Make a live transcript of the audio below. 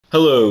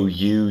Hello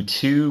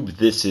YouTube,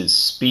 this is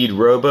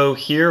Speedrobo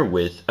here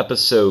with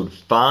episode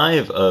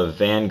 5 of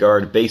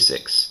Vanguard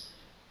Basics.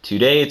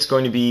 Today it's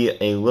going to be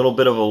a little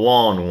bit of a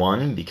long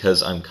one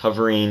because I'm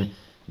covering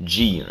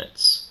G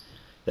units.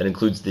 That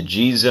includes the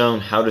G zone,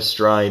 how to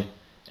stride,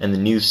 and the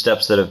new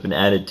steps that have been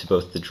added to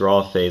both the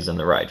draw phase and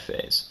the ride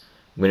phase.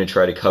 I'm going to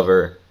try to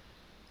cover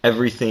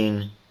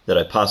everything that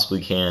I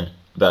possibly can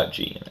about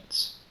G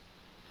units.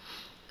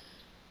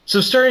 So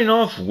starting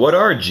off, what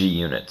are G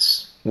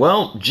units?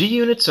 Well, G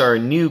units are a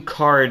new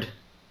card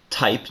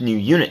type, new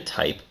unit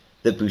type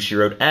that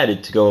Bushiroad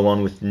added to go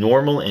along with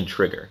normal and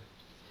trigger.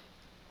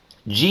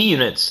 G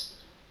units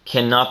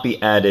cannot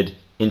be added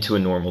into a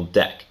normal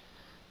deck.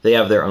 They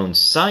have their own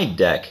side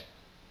deck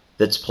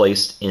that's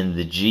placed in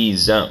the G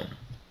zone.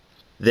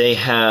 They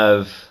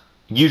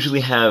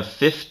usually have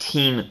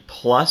 15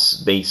 plus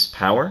base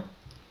power.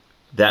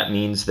 That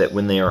means that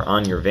when they are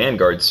on your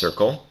Vanguard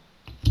circle,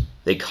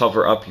 they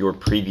cover up your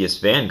previous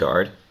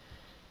Vanguard,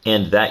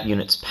 and that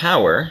unit's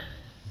power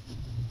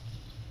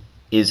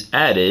is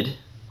added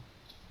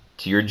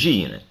to your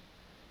G unit.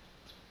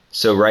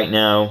 So right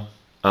now,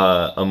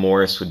 a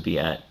Morris would be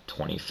at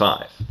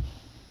 25.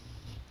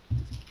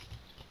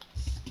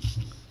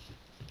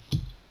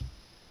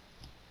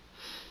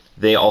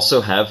 They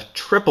also have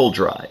triple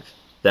drive.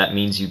 That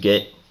means you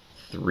get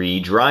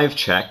 3 drive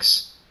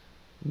checks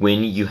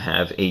when you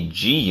have a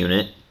G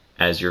unit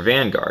as your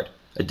Vanguard.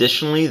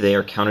 Additionally, they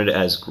are counted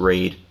as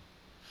grade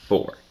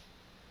 4.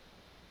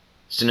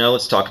 So now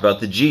let's talk about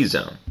the G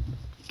zone.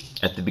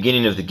 At the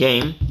beginning of the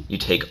game, you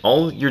take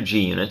all your G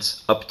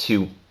units, up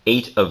to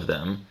 8 of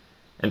them,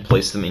 and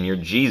place them in your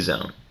G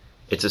zone.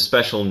 It's a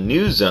special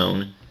new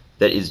zone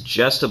that is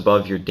just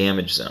above your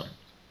damage zone.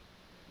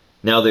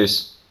 Now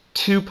there's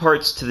 2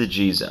 parts to the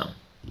G zone.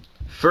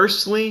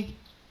 Firstly,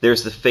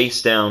 there's the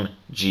face down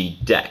G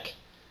deck.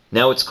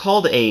 Now it's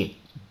called a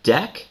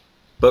deck,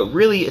 but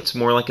really it's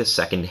more like a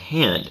second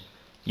hand.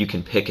 You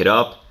can pick it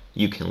up,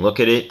 you can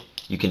look at it,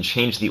 you can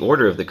change the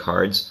order of the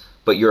cards,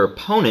 but your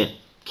opponent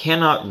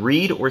cannot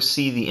read or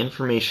see the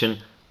information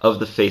of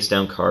the face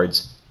down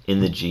cards in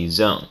the G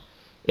zone.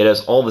 It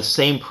has all the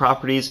same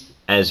properties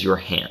as your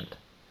hand.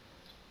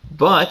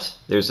 But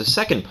there's a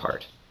second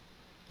part,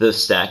 the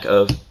stack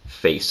of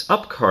face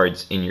up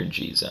cards in your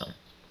G zone.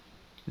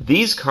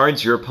 These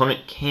cards your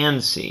opponent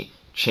can see,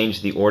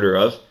 change the order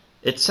of,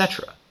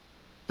 etc.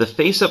 The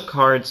face up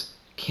cards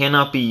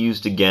cannot be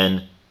used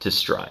again to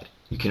stride.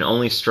 You can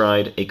only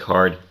stride a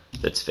card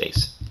that's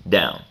face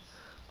down.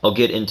 I'll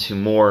get into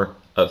more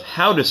of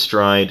how to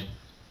stride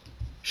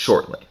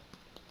shortly.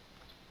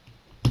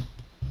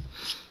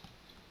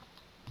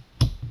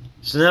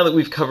 So now that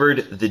we've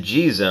covered the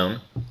G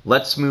zone,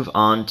 let's move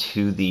on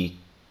to the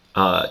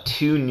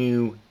 2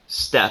 new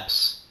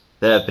steps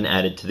that have been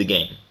added to the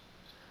game.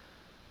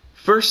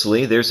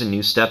 Firstly, there's a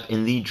new step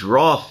in the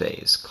draw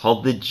phase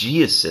called the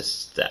G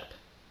assist step.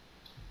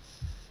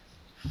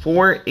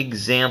 For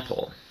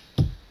example,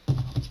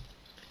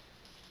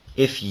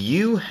 if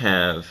you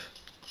have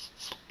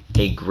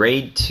a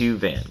grade 2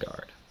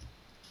 Vanguard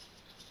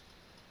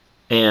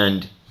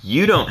and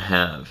you don't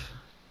have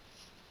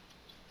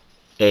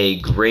a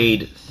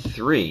grade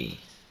 3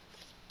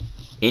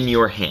 in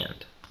your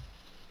hand,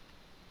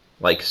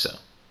 like so,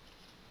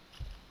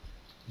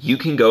 you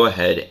can go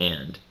ahead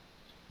and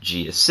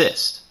G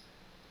assist.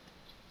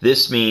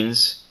 This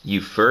means you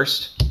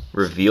first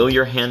reveal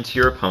your hand to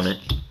your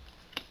opponent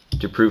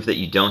to prove that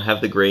you don't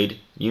have the grade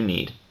you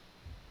need.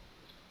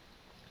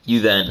 You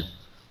then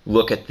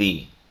look at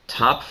the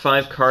top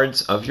 5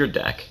 cards of your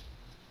deck,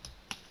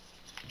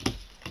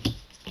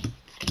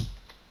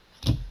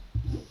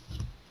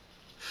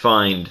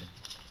 find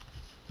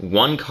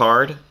 1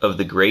 card of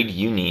the grade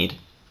you need,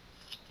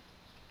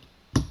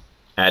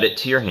 add it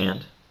to your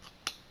hand,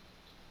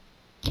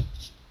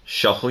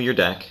 shuffle your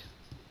deck,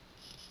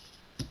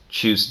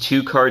 choose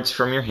 2 cards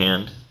from your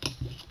hand,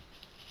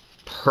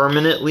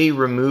 permanently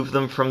remove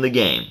them from the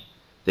game.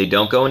 They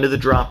don't go into the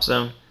drop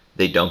zone.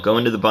 They don't go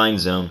into the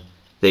bind zone.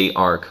 They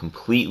are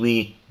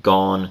completely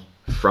gone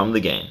from the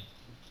game.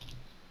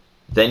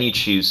 Then you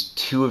choose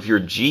 2 of your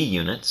G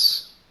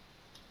units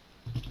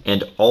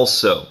and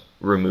also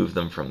remove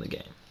them from the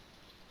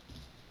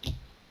game.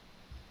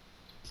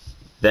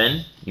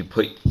 Then you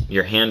put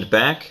your hand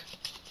back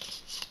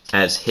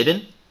as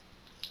hidden.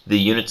 The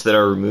units that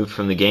are removed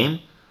from the game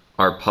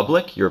are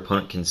public. Your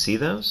opponent can see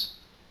those.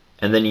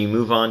 And then you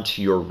move on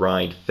to your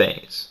ride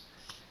phase.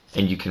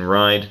 And you can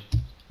ride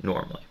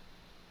normally.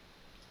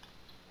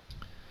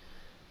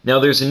 Now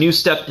there's a new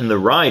step in the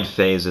ride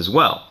phase as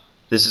well.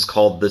 This is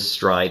called the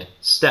stride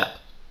step.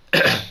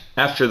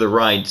 After the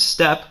ride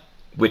step,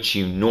 which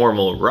you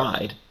normal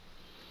ride,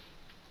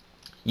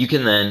 you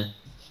can then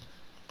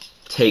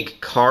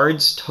take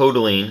cards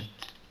totaling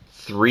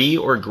 3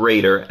 or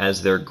greater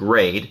as their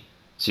grade.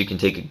 So you can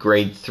take a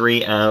grade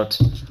 3 out,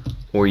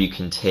 or you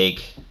can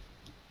take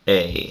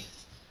a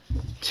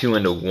 2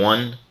 and a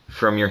 1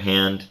 from your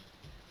hand,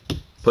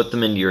 put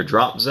them into your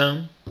drop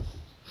zone,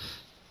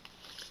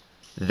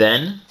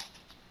 then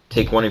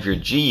take one of your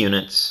G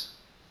units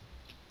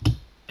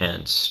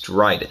and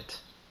stride it.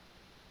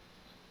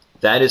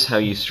 That is how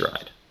you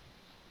stride.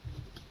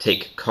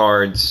 Take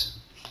cards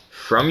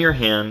from your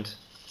hand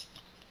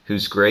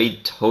whose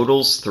grade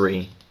totals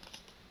 3,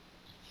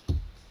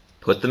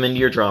 put them into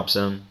your drop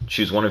zone,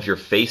 choose one of your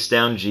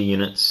face-down G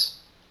units,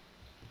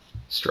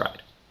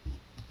 stride.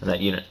 And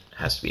that unit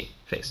has to be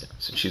face down.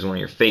 So choose one of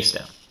your face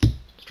down,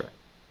 stride.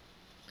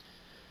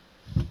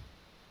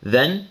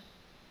 Then,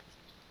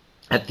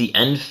 at the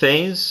end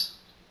phase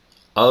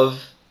of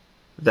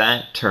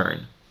that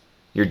turn,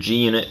 your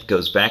G unit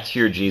goes back to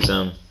your G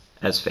zone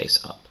as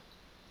face up.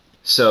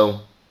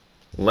 So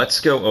let's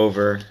go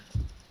over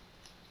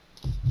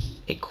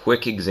a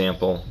quick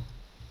example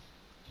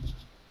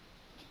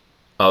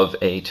of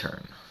a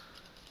turn.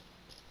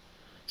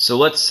 So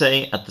let's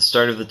say at the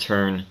start of the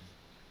turn,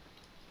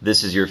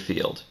 this is your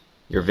field,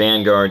 your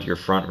vanguard, your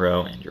front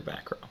row, and your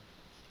back row.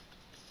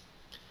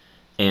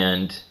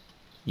 And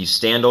you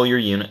stand all your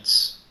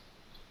units.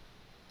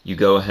 You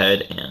go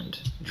ahead and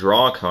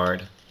draw a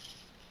card.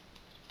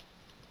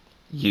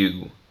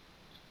 You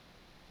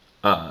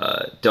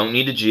don't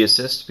need a G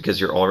assist because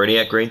you're already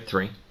at grade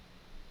 3.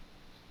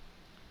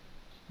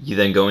 You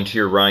then go into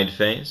your ride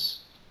phase.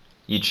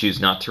 You choose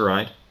not to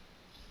ride.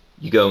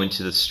 You go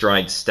into the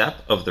stride step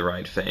of the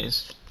ride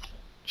phase,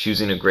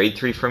 choosing a grade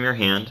 3 from your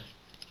hand.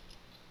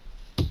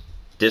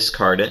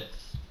 Discard it.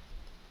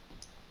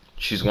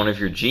 Choose one of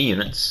your G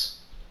units.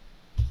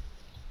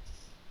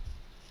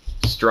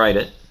 Stride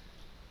it.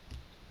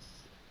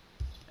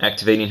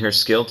 Activating her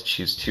skill to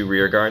choose 2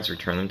 rear guards,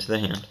 return them to the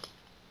hand.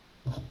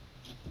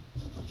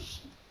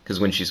 Because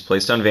when she's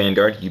placed on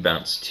Vanguard, you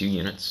bounce 2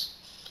 units.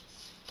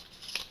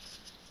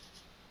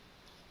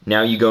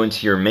 Now you go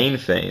into your main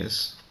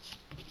phase.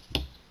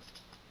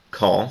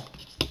 Call.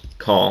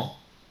 Call.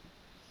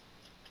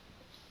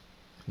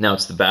 Now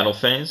it's the battle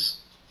phase.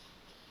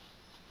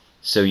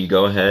 So you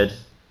go ahead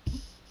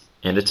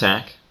and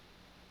attack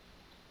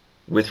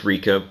with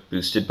Rika,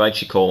 boosted by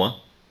Chicola.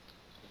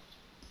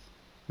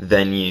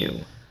 Then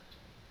you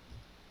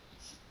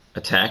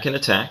attack and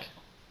attack.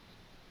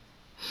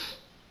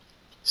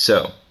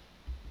 So,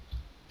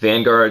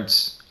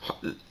 Vanguards,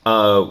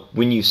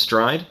 when you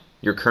stride,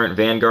 your current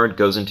Vanguard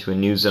goes into a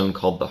new zone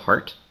called the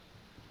Heart,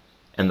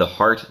 and the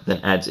Heart then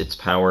adds its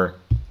power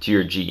to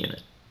your G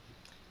unit.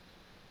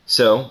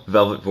 So,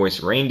 Velvet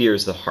Voice Reindeer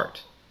is the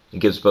Heart. It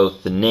gives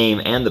both the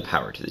name and the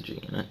power to the G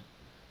unit.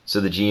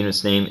 So the G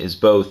unit's name is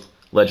both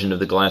Legend of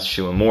the Glass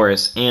Shoe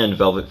Amoris and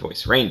Velvet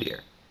Voice Reindeer.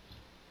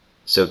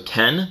 So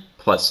 10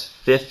 plus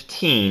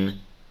 15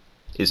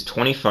 is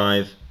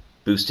 25,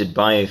 boosted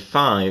by a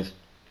 5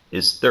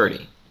 is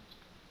 30.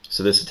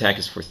 So this attack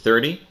is for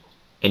 30,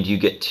 and you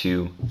get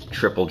to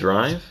triple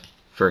drive.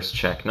 First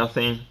check,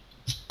 nothing.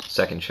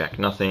 Second check,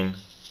 nothing.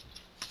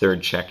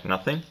 Third check,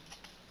 nothing.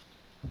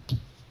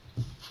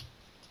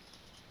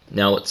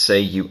 Now let's say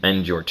you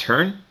end your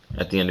turn.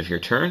 At the end of your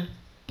turn,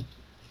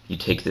 you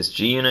take this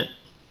G unit,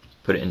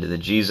 put it into the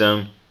G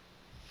zone,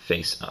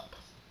 face up.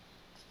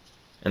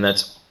 And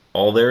that's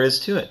all there is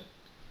to it.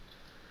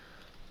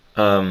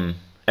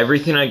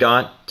 Everything I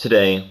got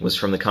today was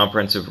from the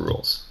comprehensive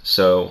rules,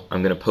 so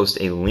I'm going to post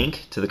a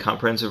link to the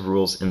comprehensive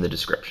rules in the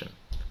description.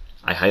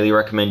 I highly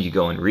recommend you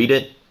go and read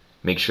it.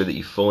 Make sure that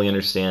you fully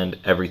understand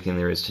everything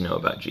there is to know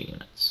about G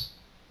units.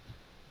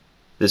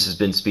 This has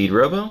been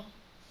Speedrobo.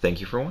 Thank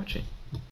you for watching.